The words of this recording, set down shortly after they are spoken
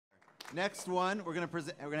Next one, we're gonna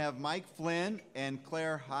have Mike Flynn and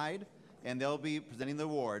Claire Hyde, and they'll be presenting the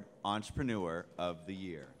award Entrepreneur of the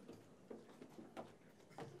Year.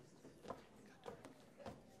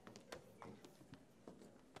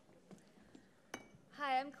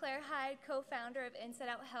 Hi, I'm Claire Hyde, co-founder of Inside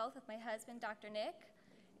Out Health with my husband, Dr. Nick,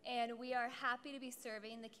 and we are happy to be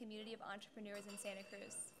serving the community of entrepreneurs in Santa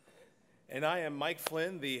Cruz. And I am Mike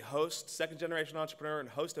Flynn, the host, second-generation entrepreneur, and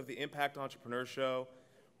host of the Impact Entrepreneur Show,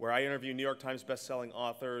 where I interview New York Times bestselling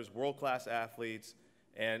authors, world-class athletes,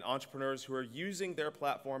 and entrepreneurs who are using their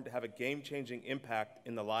platform to have a game-changing impact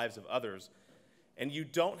in the lives of others. And you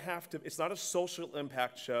don't have to, it's not a social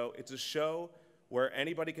impact show, it's a show where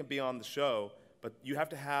anybody can be on the show, but you have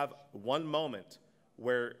to have one moment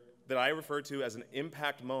that I refer to as an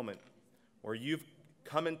impact moment, where you've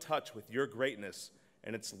come in touch with your greatness,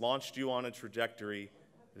 and it's launched you on a trajectory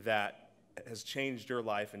that has changed your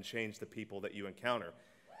life and changed the people that you encounter.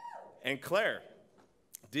 And Claire,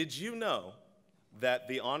 did you know that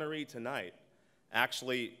the honoree tonight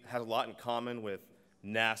actually has a lot in common with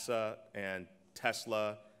NASA and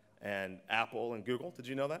Tesla and Apple and Google? Did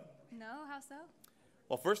you know that? No, how so?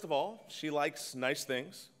 Well, first of all, she likes nice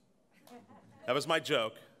things. That was my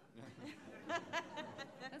joke.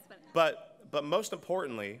 That's funny. But most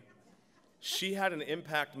importantly, she had an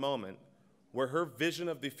impact moment where her vision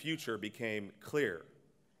of the future became clear,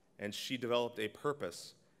 and she developed a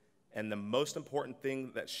purpose. And the most important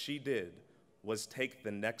thing that she did was take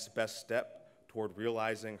the next best step toward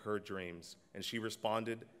realizing her dreams. And she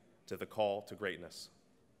responded to the call to greatness.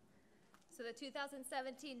 So the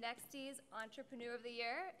 2017 NEXTies Entrepreneur of the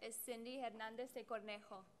Year is Sindy Hernandez de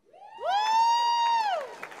Cornejo.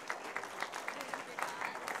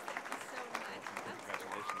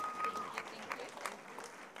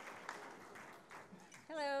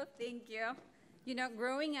 Hello, thank you. You know,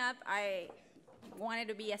 growing up, I wanted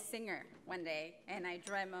to be a singer one day, and I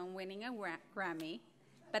dreamt on winning a Grammy.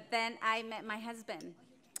 But then I met my husband,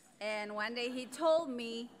 and one day he told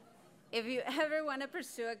me, if you ever want to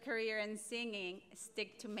pursue a career in singing,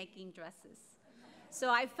 stick to making dresses. So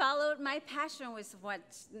I followed my passion with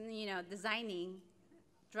designing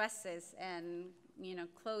dresses and,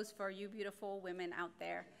 clothes for you beautiful women out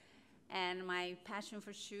there, and my passion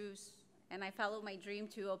for shoes. And I followed my dream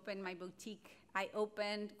to open my boutique. I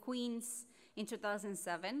opened Queens in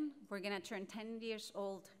 2007. We're gonna turn 10 years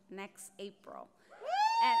old next April.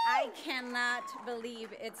 And I cannot believe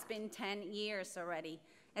it's been 10 years already,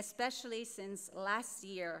 especially since last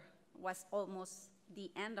year was almost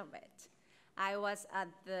the end of it. I was at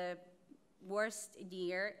the worst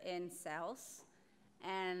year in sales,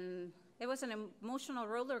 and it was an emotional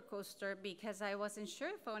roller coaster because I wasn't sure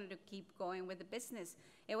if I wanted to keep going with the business.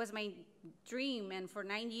 It was my dream, and for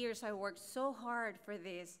 9 years I worked so hard for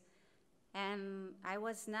this, and I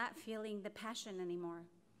was not feeling the passion anymore.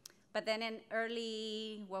 But then in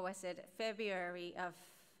early, February of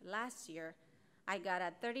last year, I got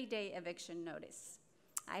a 30-day eviction notice.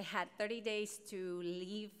 I had 30 days to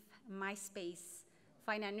leave my space,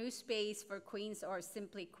 find a new space for Queens, or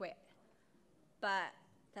simply quit. But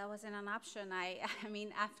that wasn't an option. I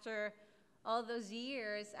mean, after all those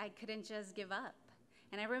years, I couldn't just give up.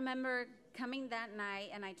 And I remember coming that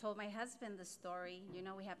night, and I told my husband the story. You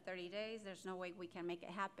know, we have 30 days. There's no way we can make it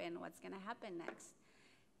happen. What's going to happen next?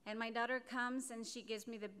 And my daughter comes, and she gives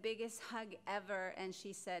me the biggest hug ever, and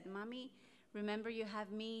she said, Mommy, remember you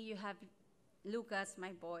have me, you have Lucas,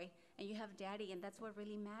 my boy, and you have Daddy, and that's what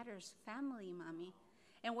really matters, family, Mommy.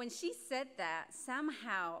 And when she said that,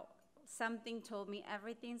 somehow something told me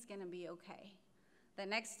everything's going to be okay. The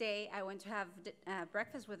next day, I went to have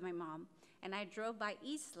breakfast with my mom, and I drove by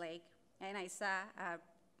Eastlake, and I saw a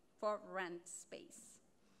for-rent space.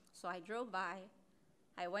 So I drove by.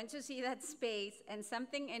 I went to see that space, and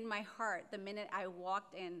something in my heart, the minute I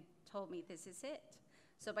walked in, told me this is it.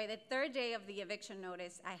 So by the third day of the eviction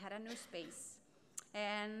notice, I had a new space.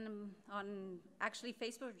 And actually,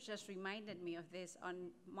 Facebook just reminded me of this.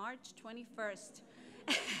 On March 21st,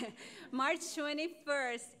 March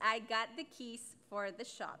 21st, I got the keys for the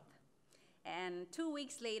shop. And 2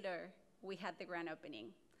 weeks later, we had the grand opening.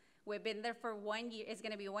 We've been there for 1 year. It's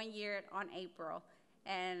going to be 1 year on April.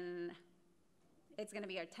 And it's going to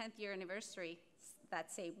be our 10th year anniversary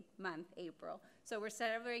that same month, April. So we're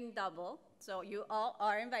celebrating double. So you all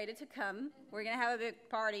are invited to come. We're going to have a big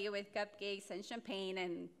party with cupcakes and champagne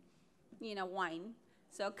and, wine.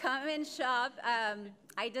 So come and shop.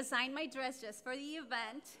 I designed my dress just for the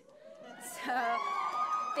event. So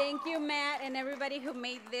Thank you, Matt, and everybody who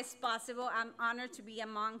made this possible. I'm honored to be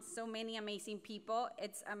among so many amazing people.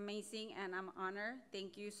 It's amazing, and I'm honored.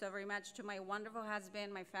 Thank you so very much to my wonderful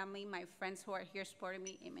husband, my family, my friends who are here supporting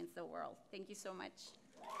me. It means the world. Thank you so much.